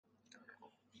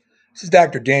This is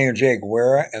Dr. Daniel J.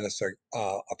 Guerra and the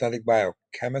Authentic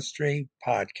Biochemistry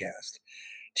Podcast.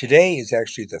 Today is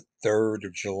actually the 3rd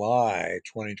of July,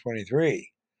 2023,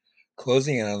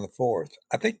 closing in on the 4th.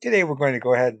 I think today we're going to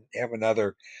go ahead and have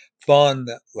another fun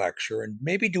lecture and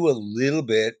maybe do a little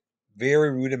bit, very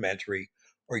rudimentary,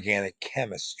 organic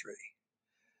chemistry.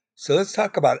 So let's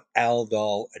talk about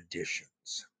aldol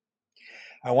additions.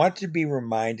 I want to be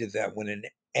reminded that when an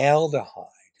aldehyde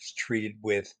is treated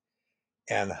with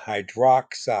an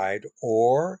hydroxide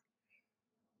or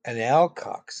an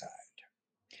alkoxide,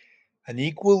 an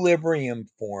equilibrium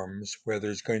forms where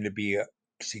there's going to be a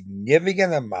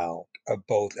significant amount of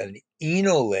both an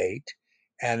enolate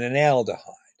and an aldehyde.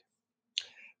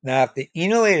 Now, if the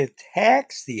enolate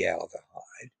attacks the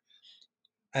aldehyde,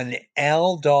 an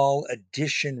aldol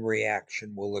addition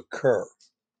reaction will occur.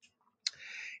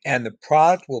 And the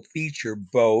product will feature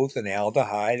both an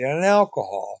aldehyde and an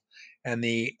alcohol. And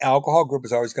the alcohol group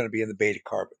is always going to be in the beta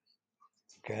carbon.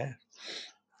 Okay.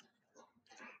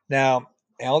 Now,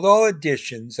 aldol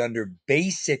additions under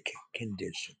basic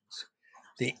conditions,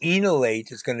 the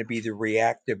enolate is going to be the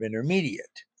reactive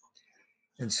intermediate.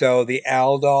 And so the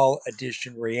aldol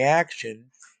addition reaction,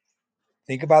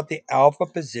 think about the alpha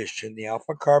position, the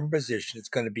alpha carbon position, it's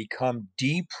going to become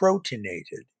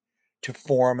deprotonated to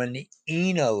form an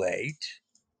enolate.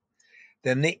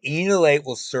 Then the enolate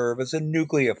will serve as a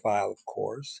nucleophile, of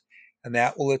course, and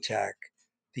that will attack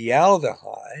the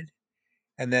aldehyde.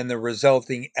 And then the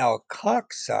resulting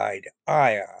alkoxide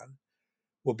ion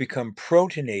will become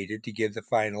protonated to give the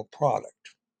final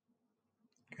product.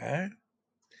 Okay?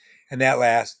 And that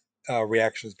last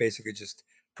reaction is basically just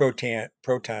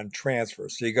proton transfer.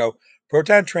 So you go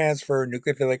proton transfer,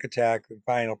 nucleophilic attack, and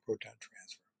final proton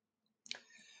transfer.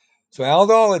 So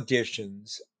aldol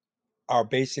additions are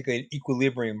basically an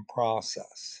equilibrium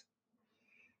process.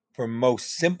 For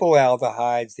most simple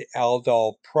aldehydes, the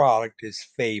aldol product is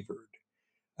favored,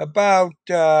 about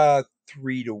 3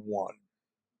 to 1.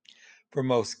 For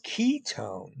most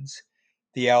ketones,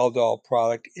 the aldol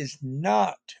product is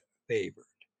not favored.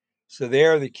 So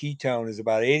there, the ketone is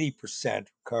about 80%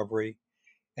 recovery,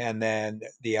 and then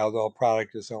the aldol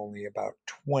product is only about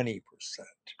 20%.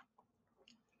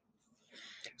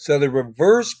 So the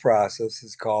reverse process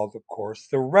is called, of course,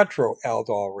 the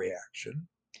retroaldol reaction.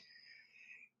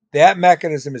 That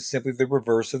mechanism is simply the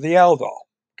reverse of the aldol.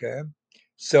 Okay,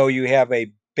 so you have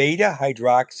a beta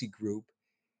hydroxy group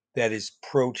that is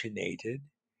protonated.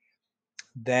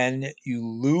 Then you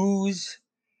lose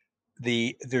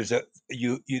the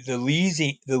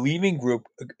leaving group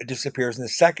disappears in the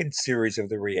second series of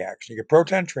the reaction. You get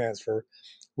proton transfer,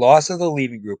 loss of the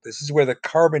leaving group. This is where the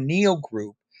carbonyl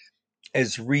group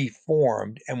is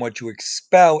reformed, and what you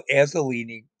expel as the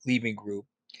leaving group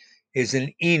is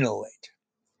an enolate.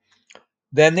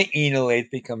 Then the enolate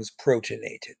becomes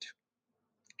protonated.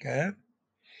 Okay,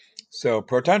 so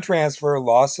proton transfer,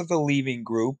 loss of the leaving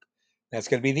group, that's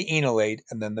going to be the enolate,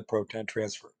 and then the proton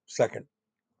transfer. Second.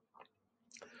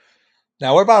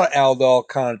 Now, what about aldol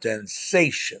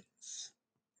condensations?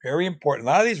 Very important. A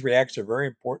lot of these reactions are very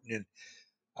important in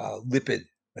lipid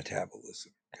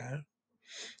metabolism. Okay,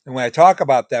 and when I talk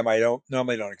about them, I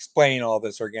normally don't explain all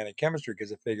this organic chemistry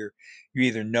because I figure you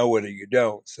either know it or you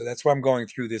don't. So that's why I'm going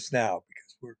through this now,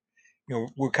 because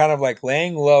we're kind of like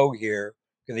laying low here.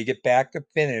 We're going to get back to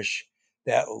finish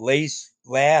that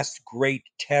last great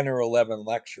 10 or 11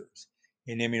 lectures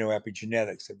in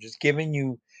immunoepigenetics. I'm just giving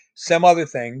you some other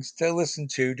things to listen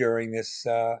to during this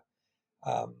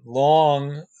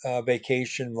long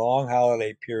vacation, long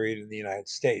holiday period in the United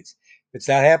States. It's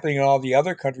not happening in all the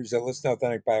other countries that listen to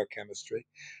authentic biochemistry.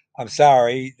 I'm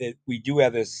sorry that we do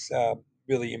have this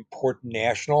really important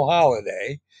national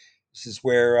holiday. This is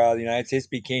where the United States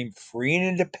became free and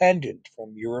independent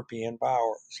from European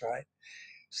powers, right?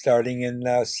 Starting in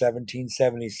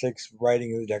 1776,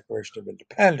 writing the Declaration of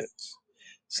Independence.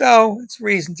 So it's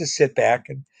reason to sit back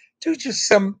and do just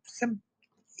some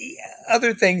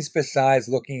other things besides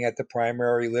looking at the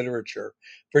primary literature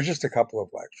for just a couple of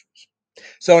lectures.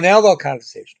 So an aldol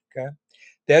condensation, okay?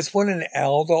 That's when an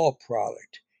aldol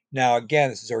product, now again,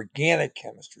 this is organic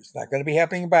chemistry. It's not going to be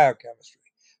happening in biochemistry.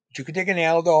 But you can take an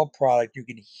aldol product, you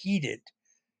can heat it,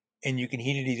 and you can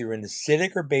heat it either in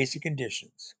acidic or basic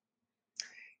conditions.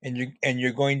 And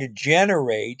you're going to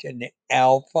generate an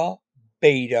alpha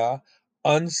beta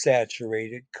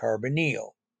unsaturated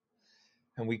carbonyl.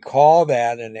 And we call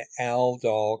that an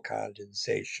aldol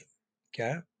condensation.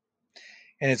 Okay.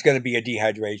 And it's going to be a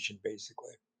dehydration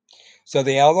basically. So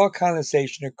the aldol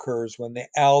condensation occurs when the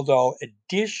aldol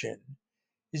addition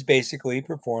is basically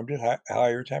performed at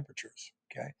higher temperatures.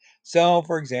 Okay. So,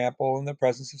 for example, in the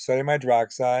presence of sodium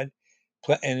hydroxide,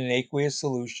 in an aqueous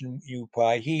solution, you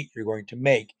apply heat, you're going to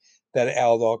make that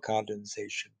aldol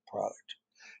condensation product.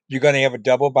 You're going to have a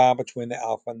double bond between the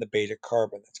alpha and the beta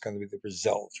carbon. That's going to be the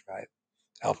result, right?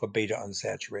 Alpha beta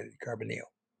unsaturated carbonyl.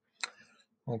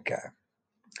 Okay.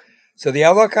 So the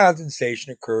aldol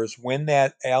condensation occurs when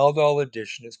that aldol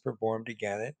addition is performed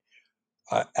again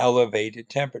at elevated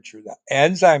temperature. The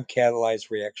enzyme catalyzed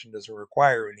reaction doesn't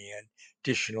require any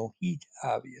additional heat,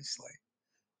 obviously.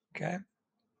 Okay.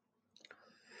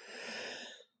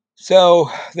 So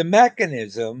the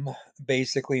mechanism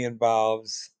basically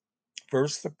involves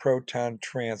first the proton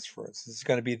transference. This is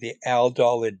going to be the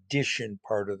aldol addition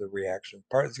part of the reaction.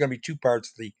 It's going to be two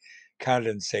parts of the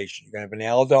condensation. You're going to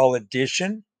have an aldol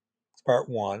addition, it's part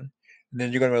one, and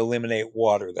then you're going to eliminate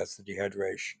water. That's the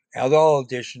dehydration. Aldol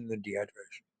addition, then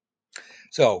dehydration.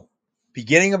 So,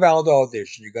 beginning of aldol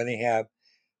addition, you're going to have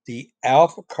the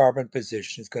alpha carbon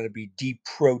position is going to be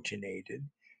deprotonated,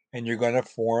 and you're going to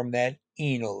form that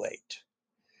enolate.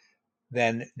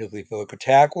 Then nucleophilic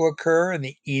attack will occur, and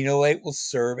the enolate will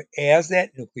serve as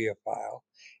that nucleophile.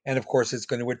 And of course, it's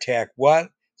going to attack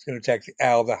what? It's going to attack the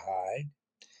aldehyde.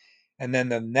 And then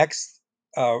the next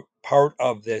part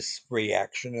of this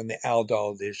reaction in the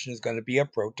aldol addition is going to be a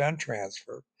proton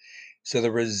transfer. So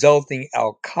the resulting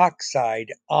alkoxide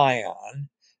ion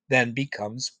then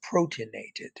becomes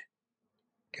protonated.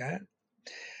 Okay.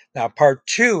 Now, part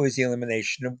two is the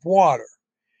elimination of water.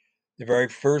 The very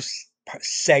first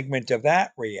segment of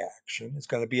that reaction is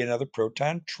going to be another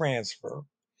proton transfer.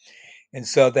 And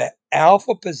so the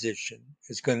alpha position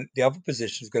is going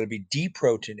to be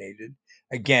deprotonated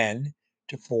again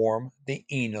to form the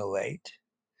enolate.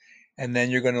 And then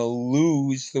you're going to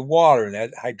lose the water, and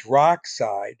that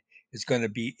hydroxide is going to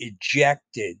be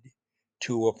ejected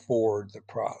to afford the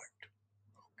product.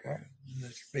 Okay. And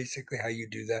that's basically how you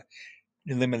do the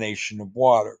elimination of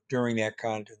water during that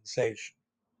condensation.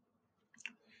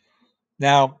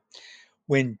 Now,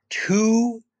 when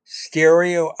two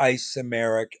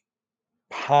stereoisomeric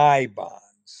pi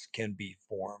bonds can be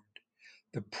formed,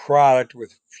 the product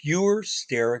with fewer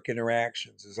steric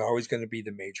interactions is always going to be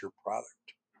the major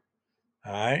product.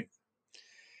 All right.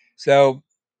 So,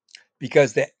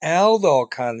 because the aldol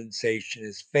condensation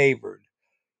is favored,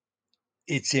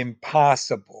 it's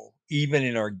impossible, even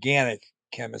in organic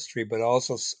chemistry, but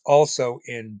also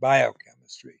in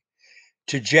biochemistry,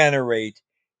 to generate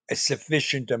a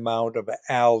sufficient amount of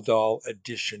aldol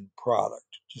addition product.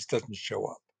 It just doesn't show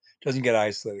up. It doesn't get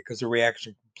isolated because the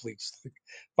reaction completes the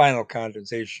final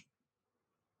condensation.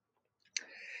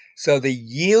 So the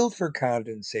yield for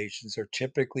condensations are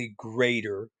typically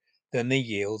greater than the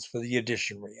yields for the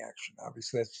addition reaction.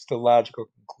 Obviously, that's just a logical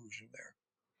conclusion there.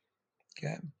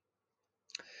 Okay.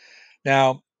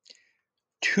 Now,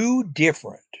 two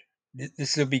different,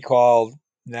 this will be called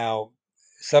now,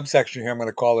 subsection here, I'm going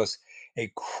to call this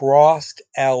a crossed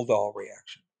aldol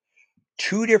reaction.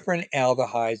 Two different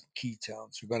aldehyde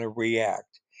ketones are going to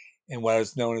react in what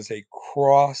is known as a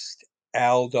crossed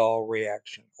aldol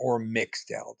reaction or mixed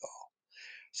aldol.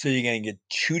 So you're going to get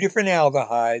two different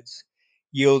aldehydes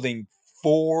yielding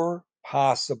four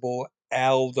possible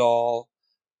aldol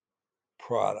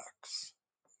products.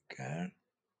 Okay.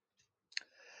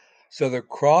 So the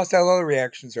cross-aldol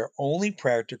reactions are only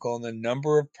practical and the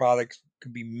number of products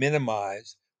can be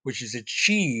minimized, which is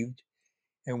achieved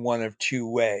in one of two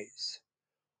ways.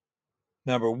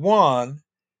 Number one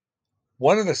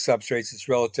of the substrates is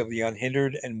relatively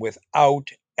unhindered and without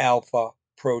alpha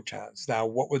protons. Now,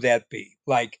 what would that be?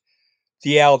 Like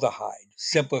the aldehyde.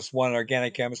 Simplest one in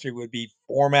organic chemistry would be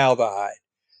formaldehyde.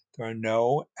 There are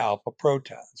no alpha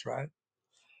protons, right?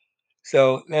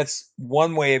 So that's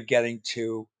one way of getting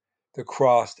to the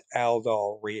crossed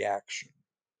aldol reaction.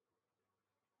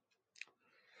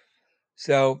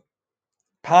 So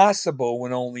possible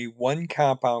when only one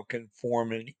compound can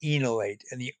form an enolate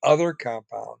and the other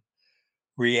compound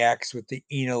reacts with the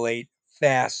enolate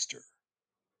faster.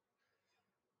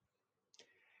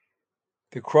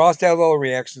 The cross-aldol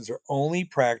reactions are only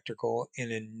practical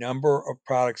and a number of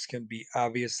products can be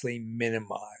obviously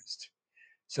minimized.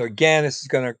 So again, this is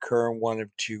going to occur in one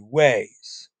of two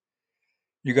ways.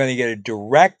 You're going to get a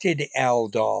directed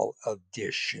aldol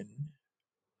addition.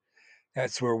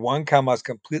 That's where one compound is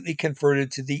completely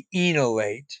converted to the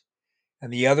enolate,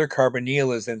 and the other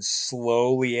carbonyl is then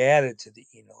slowly added to the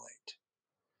enolate.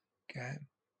 Okay.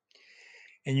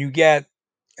 And you get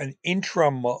an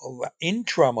intramolecular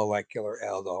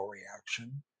aldol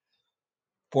reaction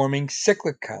forming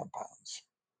cyclic compounds.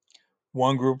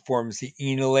 One group forms the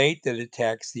enolate that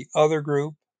attacks the other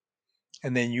group,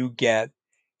 and then you get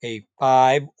a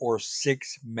 5 or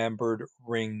 6 membered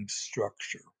ring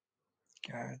structure.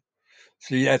 Okay.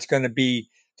 So that's going to be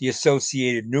the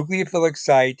associated nucleophilic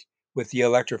site with the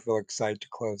electrophilic site to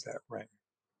close that ring.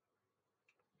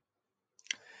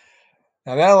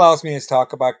 Now that allows me to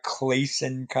talk about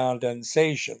Claisen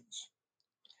condensations.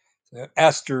 The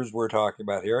esters we're talking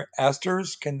about here.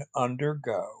 Esters can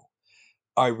undergo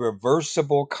a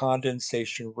reversible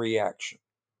condensation reaction.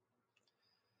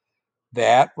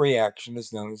 That reaction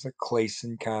is known as a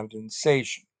Claisen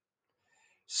condensation.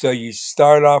 So you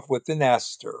start off with an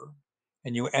ester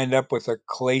and you end up with a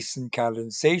Claisen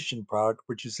condensation product,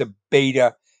 which is a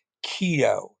beta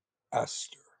keto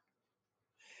ester.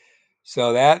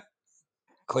 So that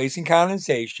Claisen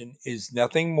condensation is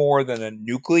nothing more than a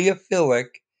nucleophilic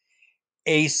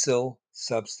acyl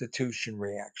substitution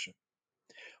reaction,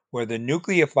 where the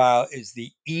nucleophile is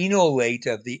the enolate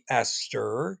of the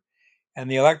ester, and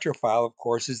the electrophile, of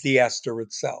course, is the ester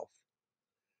itself.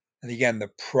 And again, the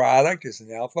product is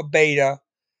an alpha beta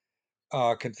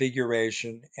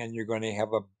configuration, and you're going to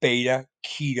have a beta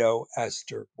keto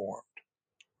ester formed.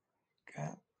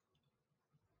 Okay.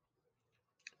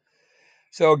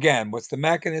 So again, what's the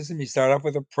mechanism? You start off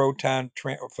with a proton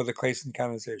for the Claisen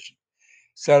condensation.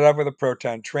 Start off with a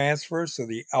proton transfer, so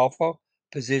the alpha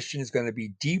position is going to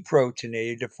be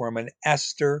deprotonated to form an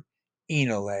ester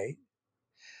enolate.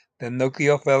 Then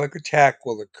nucleophilic attack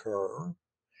will occur,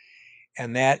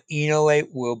 and that enolate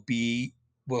will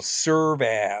serve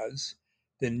as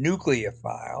the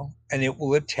nucleophile, and it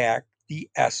will attack the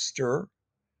ester,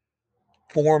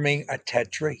 forming a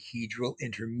tetrahedral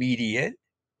intermediate.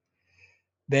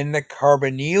 Then the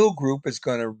carbonyl group is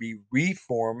going to be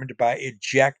reformed by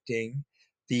ejecting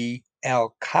the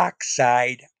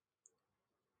alkoxide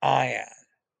ion,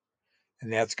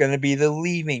 and that's going to be the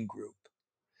leaving group.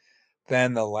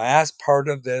 Then the last part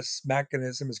of this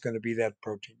mechanism is going to be that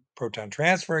proton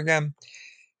transfer again,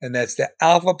 and that's the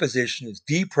alpha position is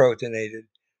deprotonated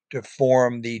to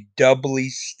form the doubly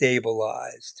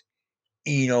stabilized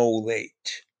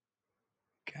enolate.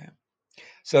 Okay.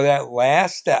 So that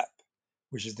last step,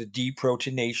 which is the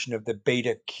deprotonation of the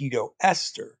beta keto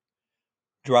ester,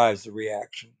 drives the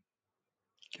reaction.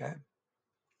 Okay.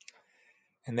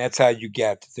 And that's how you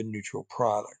get the neutral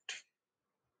product.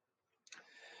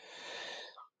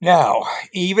 Now,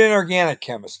 even in organic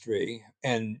chemistry,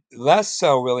 and less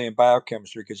so really in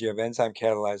biochemistry because you have enzyme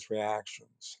catalyzed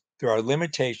reactions, there are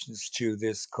limitations to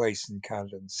this Claisen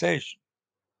condensation.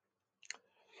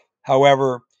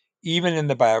 However, even in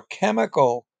the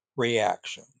biochemical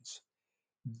reactions,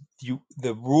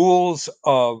 the rules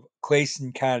of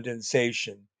Claisen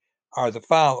condensation are the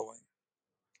following.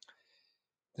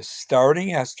 The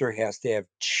starting ester has to have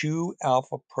 2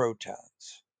 alpha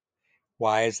protons.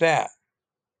 Why is that?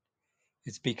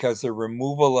 It's because the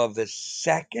removal of the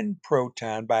second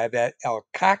proton by that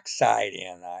alkoxide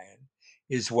anion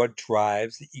is what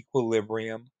drives the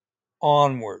equilibrium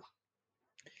onward.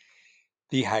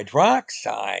 The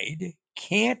hydroxide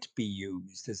can't be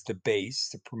used as the base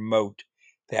to promote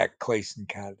that Claisen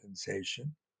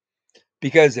condensation,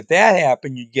 because if that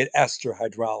happened, you'd get ester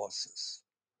hydrolysis.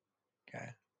 Okay,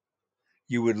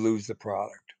 you would lose the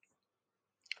product.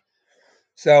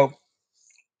 So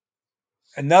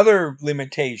another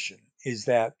limitation is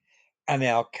that an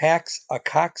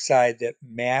alkoxide that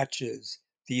matches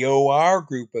the OR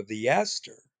group of the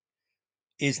ester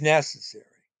is necessary.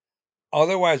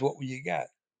 Otherwise, what will you get?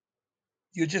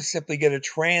 You just simply get a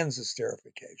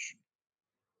transesterification.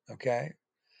 Okay,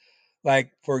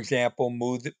 like for example,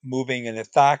 moving an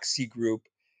ethoxy group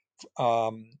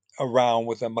around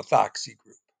with a methoxy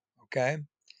group. Okay,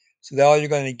 so all you're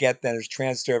going to get then is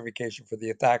transesterification for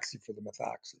the ethoxy for the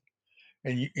methoxy,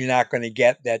 and you're not going to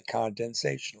get that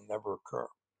condensation. It'll never occur.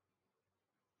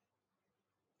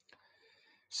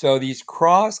 So these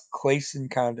cross-Claisen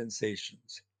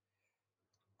condensations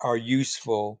are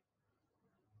useful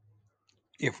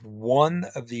if one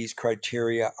of these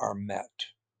criteria are met.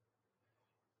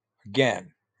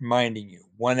 Again, reminding you,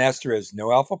 one ester has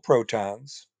no alpha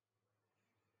protons.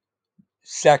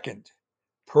 Second,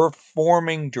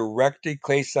 performing directed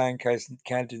Claisen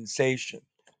condensation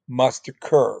must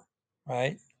occur,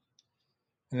 right?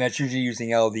 And that's usually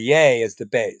using LDA as the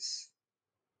base.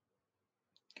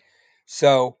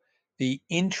 So the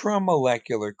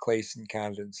intramolecular Claisen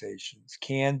condensations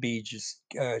can be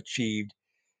achieved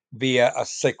via a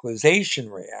cyclization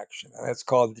reaction. That's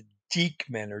called the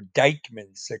Dieckmann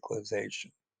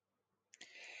cyclization.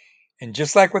 And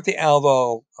just like with the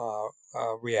Aldol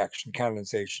reaction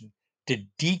condensation, the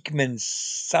Dieckmann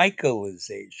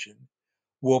cyclization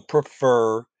will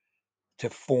prefer to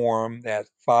form that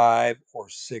 5 or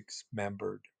 6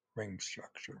 membered ring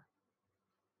structure.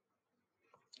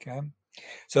 Okay.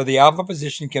 So the alpha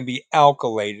position can be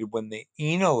alkylated when the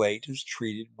enolate is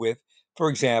treated with, for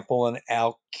example, an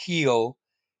alkyl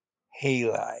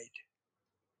halide.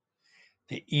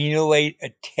 The enolate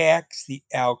attacks the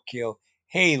alkyl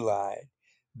halide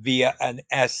via an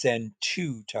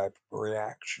SN2 type of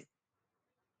reaction.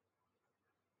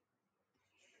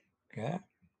 Okay.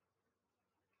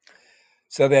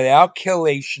 So that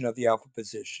alkylation of the alpha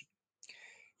position,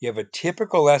 you have a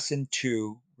typical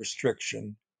SN2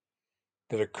 restriction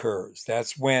that occurs.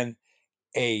 That's when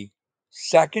a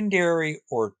secondary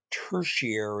or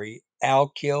tertiary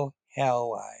alkyl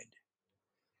halide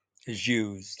is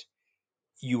used.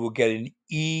 You will get an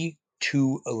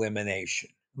E2 elimination.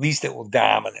 At least it will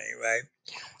dominate, right?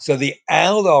 So the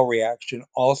aldol reaction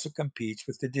also competes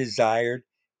with the desired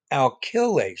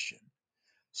alkylation.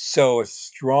 So a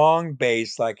strong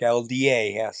base like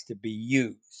LDA has to be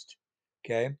used.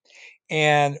 Okay.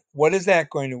 And what is that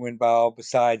going to involve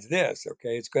besides this?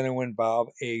 Okay. It's going to involve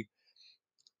a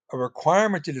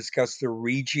requirement to discuss the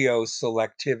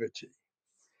regioselectivity.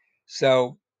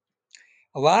 So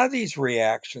a lot of these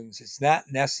reactions, it's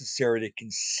not necessary to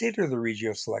consider the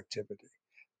regioselectivity,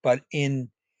 but in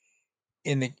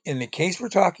the case we're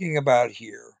talking about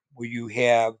here, where you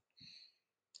have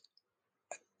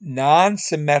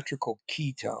non-symmetrical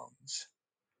ketones,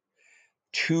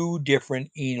 two different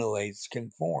enolates can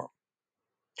form.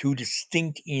 Two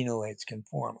distinct enolates can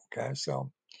form. Okay,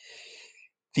 so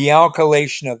the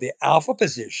alkylation of the alpha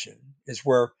position is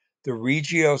where the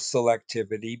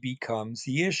regioselectivity becomes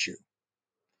the issue,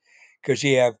 because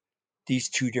you have these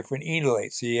two different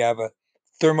enolates. So you have a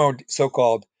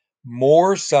so-called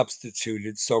more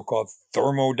substituted, so-called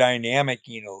thermodynamic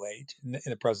enolate in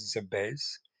the presence of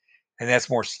base, and that's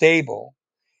more stable.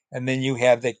 And then you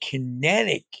have the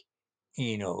kinetic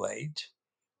enolate,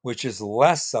 which is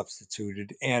less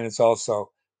substituted, and it's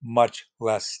also much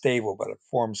less stable, but it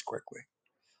forms quickly,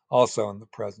 also in the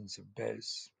presence of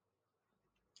base.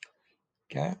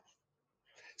 Okay.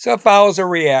 So it follows a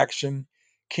reaction,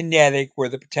 kinetic, where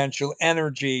the potential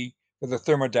energy for the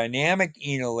thermodynamic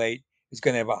enolate is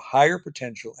going to have a higher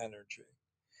potential energy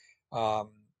um,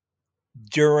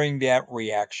 during that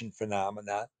reaction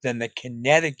phenomena than the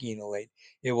kinetic enolate.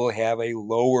 It will have a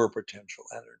lower potential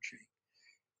energy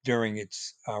during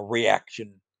its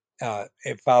reaction,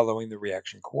 following the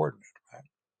reaction coordinate, right?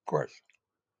 Of course.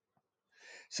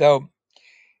 So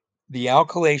the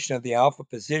alkylation of the alpha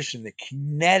position, the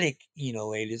kinetic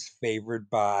enolate is favored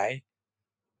by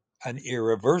an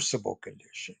irreversible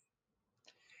condition.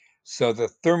 So the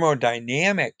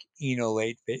thermodynamic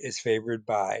enolate is favored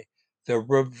by the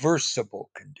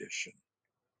reversible condition.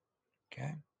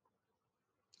 Okay,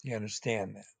 you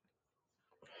understand that.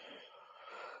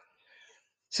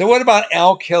 So what about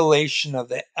alkylation of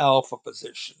the alpha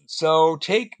position? So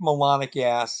take malonic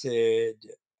acid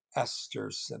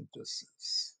ester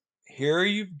synthesis. Here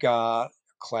you've got a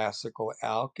classical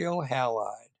alkyl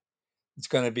halide. It's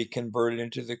going to be converted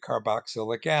into the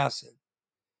carboxylic acid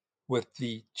with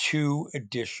the two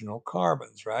additional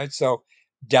carbons, right? So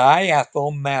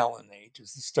diethylmalonate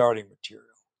is the starting material.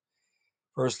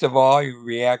 First of all, you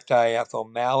react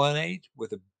diethylmalonate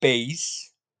with a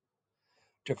base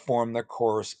to form the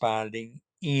corresponding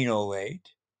enolate,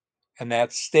 and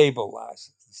that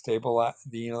stabilizes.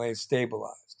 The enolate is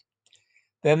stabilized.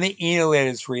 Then the enolate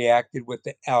is reacted with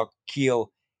the alkyl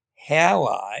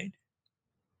halide,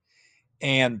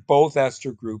 and both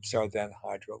ester groups are then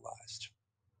hydrolyzed.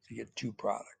 So you get two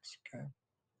products, okay?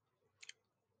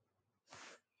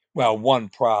 Well, one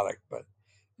product, but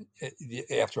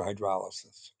after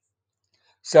hydrolysis.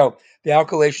 So the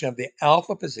alkylation of the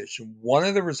alpha position, one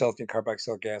of the resulting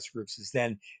carboxylic acid groups is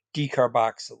then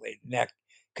decarboxylated. And that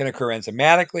can occur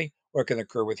enzymatically or it can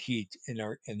occur with heat in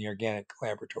the organic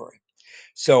laboratory.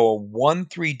 So a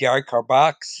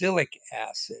 1,3-dicarboxylic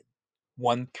acid,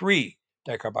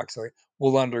 1,3-dicarboxylic,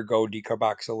 will undergo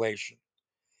decarboxylation.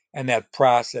 And that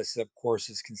process, of course,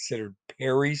 is considered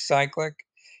pericyclic,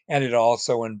 and it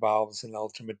also involves an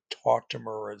ultimate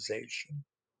tautomerization.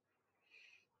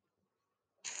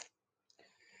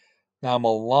 Now,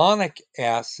 malonic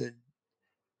acid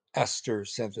ester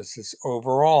synthesis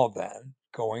overall, then,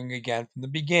 going again from the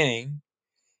beginning,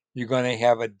 you're going to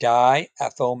have a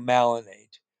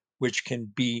diethylmalonate, which can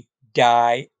be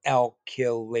dialkylated.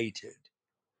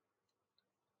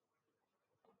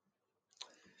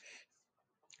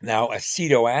 Now,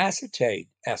 acetoacetate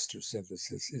ester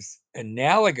synthesis is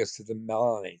analogous to the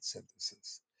malonate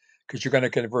synthesis because you're going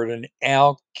to convert an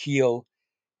alkyl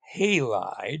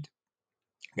halide,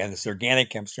 again, this is organic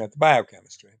chemistry, not the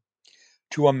biochemistry,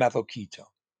 to a methyl ketone.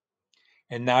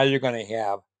 And now you're going to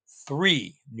have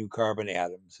 3 new carbon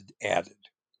atoms added.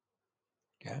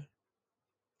 Okay.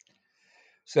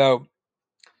 So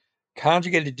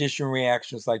conjugate addition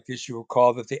reactions like this, you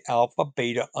recall that the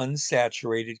alpha-beta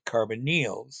unsaturated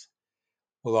carbonyls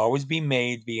will always be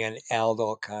made via an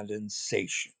aldol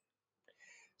condensation.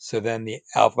 So then the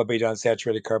alpha-beta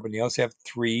unsaturated carbonyls have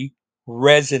three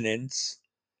resonance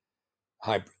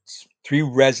hybrids, three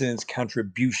resonance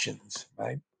contributions,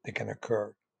 right, that can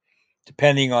occur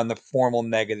depending on the formal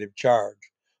negative charge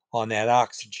on that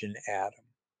oxygen atom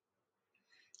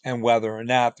and whether or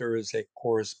not there is a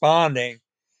corresponding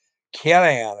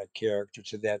cationic character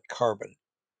to that carbon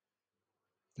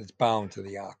that's bound to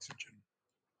the oxygen.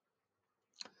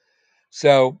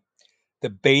 So the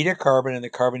beta carbon and the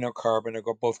carbonyl carbon are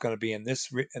both going to be in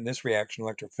this reaction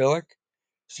electrophilic.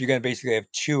 So you're going to basically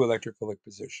have two electrophilic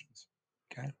positions.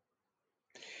 Okay.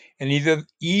 And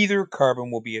either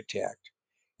carbon will be attacked.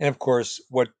 And of course,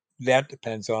 what that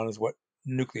depends on is what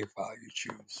nucleophile you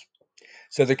choose.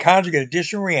 So the conjugate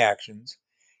addition reactions,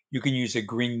 you can use a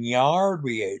Grignard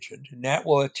reagent, and that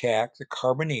will attack the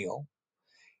carbonyl,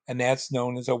 and that's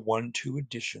known as a 1,2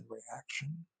 addition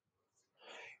reaction.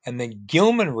 And the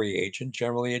Gilman reagent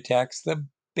generally attacks the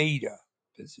beta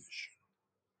position,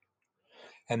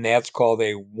 and that's called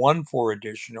a 1,4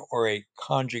 addition or a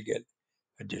conjugate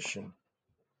addition.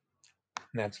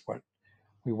 And that's what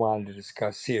we wanted to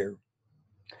discuss here.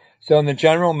 So in the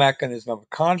general mechanism of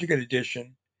a conjugate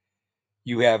addition,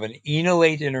 you have an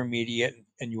enolate intermediate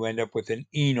and you end up with an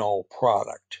enol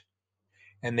product.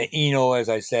 And the enol, as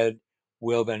I said,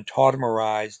 will then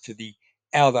tautomerize to the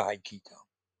aldehyde ketone.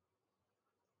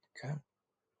 Okay.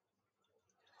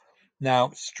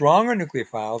 Now, stronger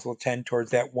nucleophiles will tend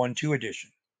towards that 1,2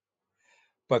 addition,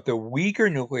 but the weaker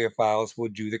nucleophiles will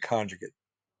do the conjugate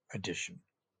addition.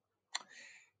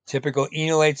 Typical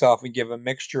enolates often give a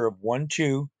mixture of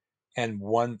 1,2 and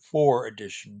 1,4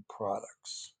 addition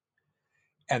products.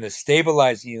 And the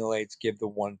stabilized enolates give the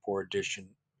 1,4 addition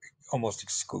almost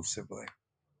exclusively.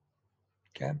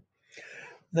 Okay.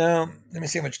 Now, let me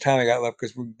see how much time I got left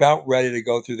because we're about ready to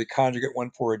go through the conjugate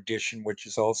 1,4 addition, which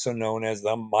is also known as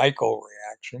the Michael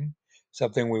reaction,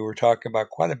 something we were talking about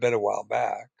quite a bit a while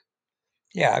back.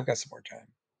 Yeah, I've got some more time.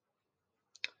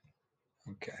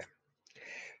 Okay.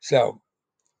 So,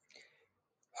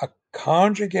 a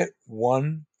conjugate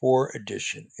 1,4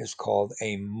 addition is called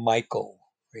a Michael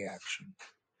reaction.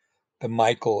 The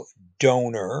Michael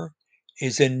donor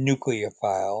is a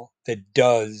nucleophile that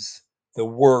does the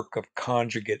work of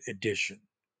conjugate addition.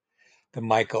 The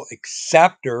Michael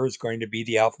acceptor is going to be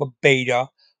the alpha beta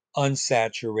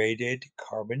unsaturated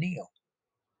carbonyl.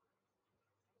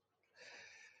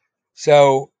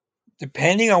 So,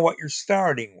 depending on what you're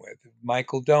starting with,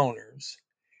 Michael donors,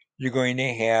 you're going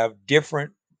to have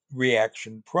different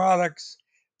reaction products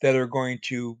that are going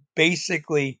to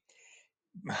basically,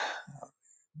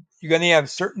 you're going to have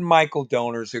certain Michael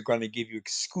donors that are going to give you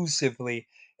exclusively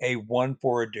a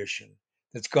 1,4 addition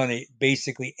that's going to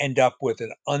basically end up with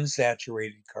an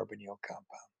unsaturated carbonyl compound.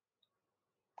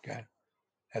 Okay.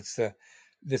 That's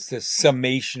the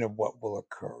summation of what will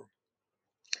occur.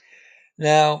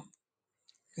 Now,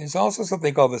 there's also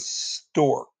something called the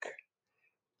Stork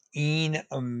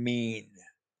enamine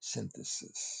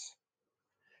synthesis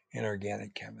in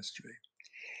organic chemistry.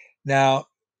 Now,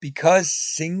 because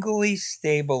singly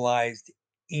stabilized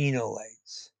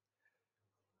enolates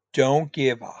don't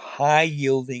give a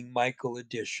high-yielding Michael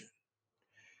addition,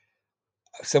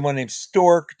 someone named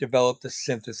Stork developed a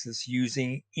synthesis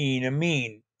using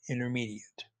enamine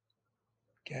intermediate.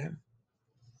 Okay,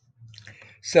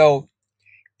 so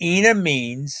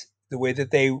enamines, the way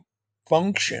that they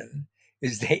function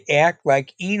is they act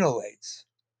like enolates.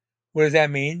 What does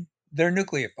that mean? They're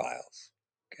nucleophiles.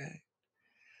 Okay.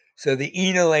 So the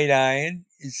enolate ion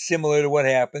is similar to what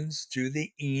happens to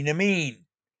the enamine,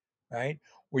 right?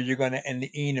 Where you're going to, and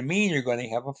the enamine, you're going to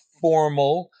have a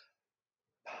formal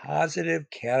positive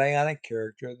cationic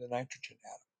character of the nitrogen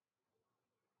atom.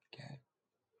 Okay.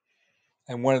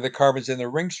 And one of the carbons in the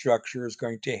ring structure is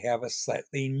going to have a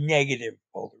slightly negative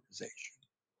polarization.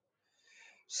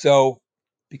 So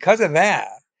because of that,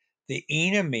 the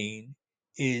enamine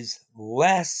is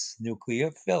less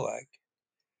nucleophilic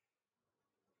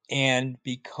and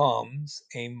becomes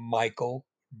a Michael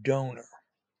donor.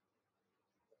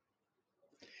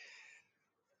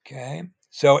 Okay,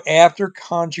 so after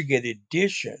conjugate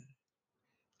addition,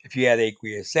 if you add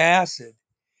aqueous acid,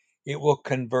 it will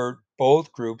convert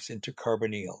both groups into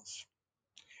carbonyls.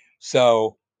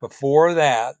 So before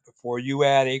that, before you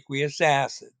add aqueous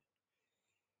acid,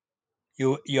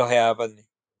 you'll have an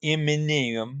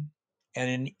iminium and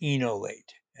an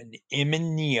enolate. An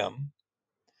iminium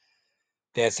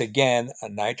That's again a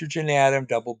nitrogen atom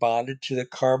double bonded to the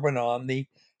carbon on the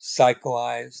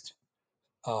cyclized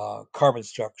carbon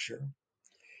structure,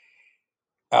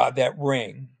 that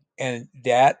ring, and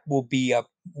that will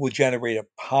generate a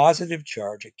positive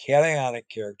charge, a cationic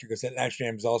character, because that nitrogen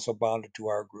atom is also bonded to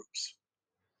our groups.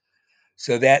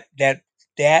 So that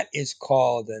is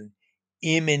called an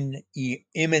iminium.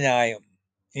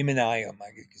 Iminium,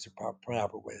 I guess is a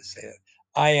proper way to say it.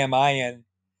 IMINIUM.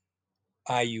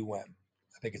 I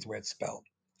think it's the way it's spelled.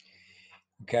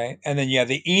 Okay, and then you have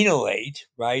the enolate,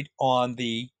 right, on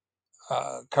the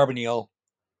carbonyl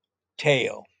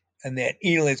tail, and that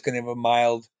enolate is going to have a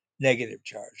mild negative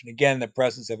charge. And again, in the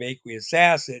presence of aqueous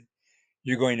acid,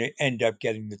 you're going to end up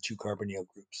getting the two carbonyl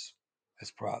groups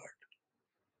as product.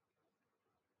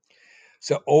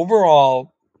 So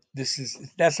overall,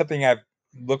 that's something I've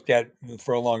looked at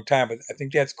for a long time, but I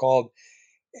think that's called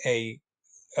a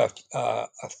a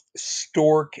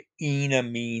Stork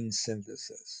enamine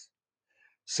synthesis.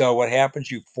 So what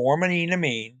happens? You form an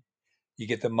enamine, you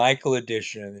get the Michael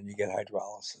addition, and then you get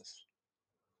hydrolysis.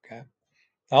 Okay.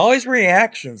 All these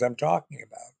reactions I'm talking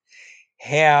about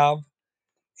have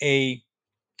a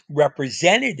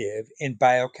representative in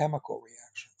biochemical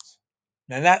reactions.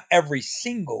 Now, not every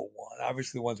single one.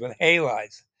 Obviously, the ones with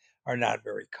halides are not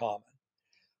very common.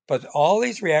 But all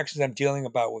these reactions I'm dealing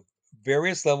about with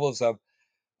various levels of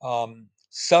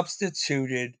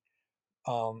substituted,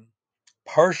 um,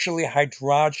 partially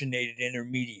hydrogenated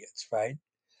intermediates, right?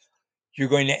 You're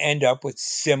going to end up with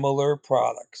similar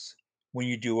products when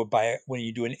you do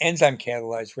an enzyme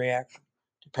catalyzed reaction,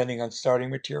 depending on starting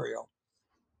material.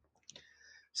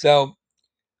 So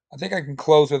I think I can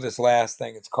close with this last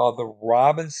thing. It's called the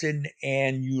Robinson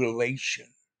annulation.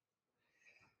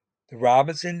 The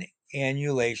Robinson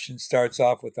annulation starts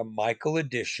off with a Michael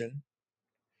addition,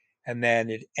 and then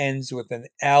it ends with an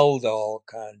Aldol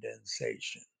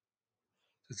condensation.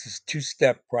 It's a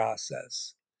two-step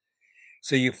process.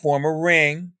 So you form a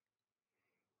ring,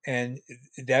 and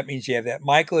that means you have that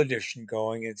Michael addition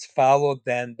going. It's followed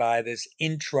then by this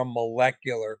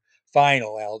intramolecular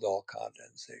final aldol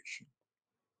condensation.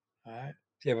 All right.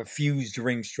 So you have a fused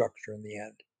ring structure in the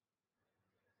end.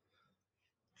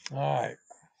 All right.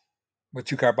 With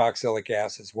two carboxylic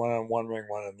acids, one on one ring,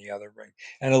 one on the other ring,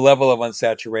 and a level of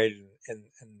unsaturated in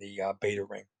the beta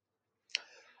ring.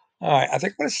 All right. I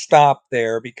think I'm going to stop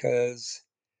there because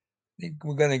I think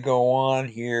we're going to go on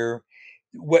here.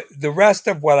 What the rest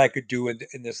of what I could do in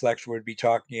this lecture would be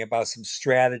talking about some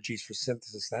strategies for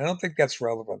synthesis. And I don't think that's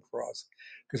relevant for us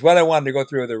because what I wanted to go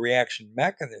through are the reaction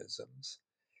mechanisms,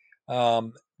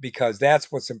 because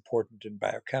that's what's important in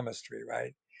biochemistry,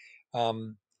 right?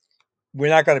 We're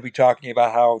not going to be talking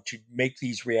about how to make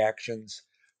these reactions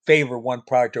favor one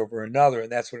product over another,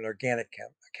 and that's what an organic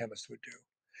chemist would do.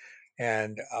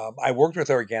 And I worked with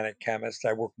organic chemists.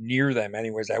 I worked near them,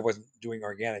 anyways. I wasn't doing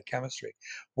organic chemistry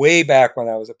way back when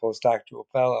I was a postdoctoral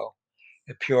fellow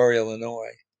at Peoria,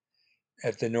 Illinois,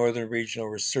 at the Northern Regional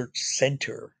Research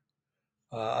Center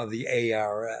of the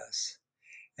ARS.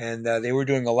 And they were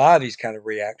doing a lot of these kind of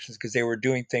reactions because they were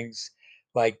doing things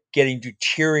like getting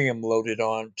deuterium loaded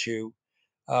onto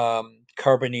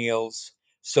carbonyls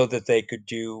so that they could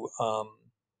do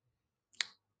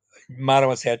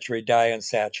monounsaturated,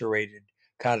 diunsaturated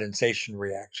condensation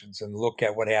reactions and look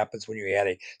at what happens when you add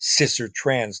a cis or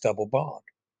trans double bond.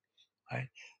 Right?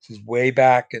 This is way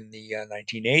back in the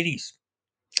 1980s.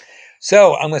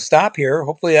 So I'm going to stop here.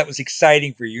 Hopefully that was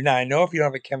exciting for you. Now, I know if you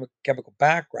don't have a chemical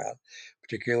background,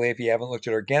 particularly if you haven't looked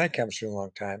at organic chemistry in a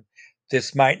long time,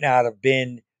 this might not have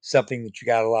been something that you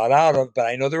got a lot out of, but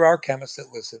I know there are chemists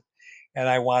that listen, and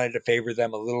I wanted to favor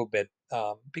them a little bit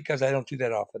because I don't do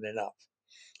that often enough.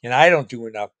 And I don't do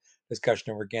enough discussion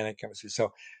of organic chemistry.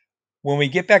 So when we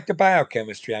get back to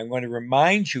biochemistry, I'm going to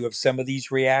remind you of some of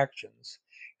these reactions.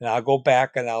 And I'll go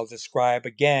back and I'll describe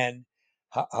again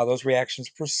how those reactions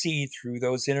proceed through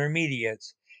those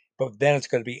intermediates. But then it's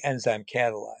going to be enzyme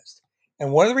catalyzed.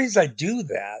 And one of the reasons I do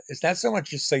that is not so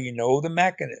much just so you know the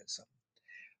mechanism,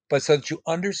 but so that you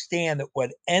understand that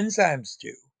what enzymes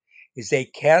do is they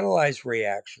catalyze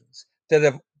reactions that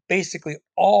have basically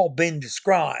all been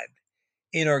described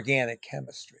in organic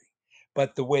chemistry.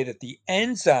 But the way that the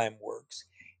enzyme works,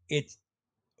 it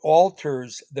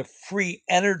alters the free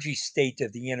energy state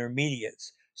of the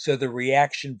intermediates. So the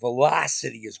reaction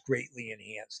velocity is greatly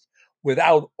enhanced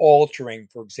without altering,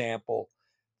 for example,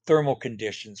 thermal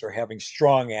conditions or having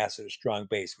strong acid or strong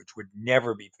base, which would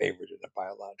never be favored in a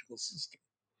biological system.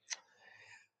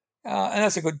 And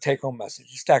that's a good take home message.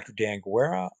 It's Dr. Dan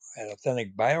Guerra at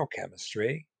Authentic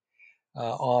Biochemistry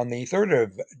on the 3rd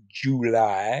of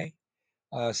July,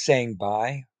 saying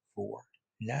bye for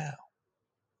now.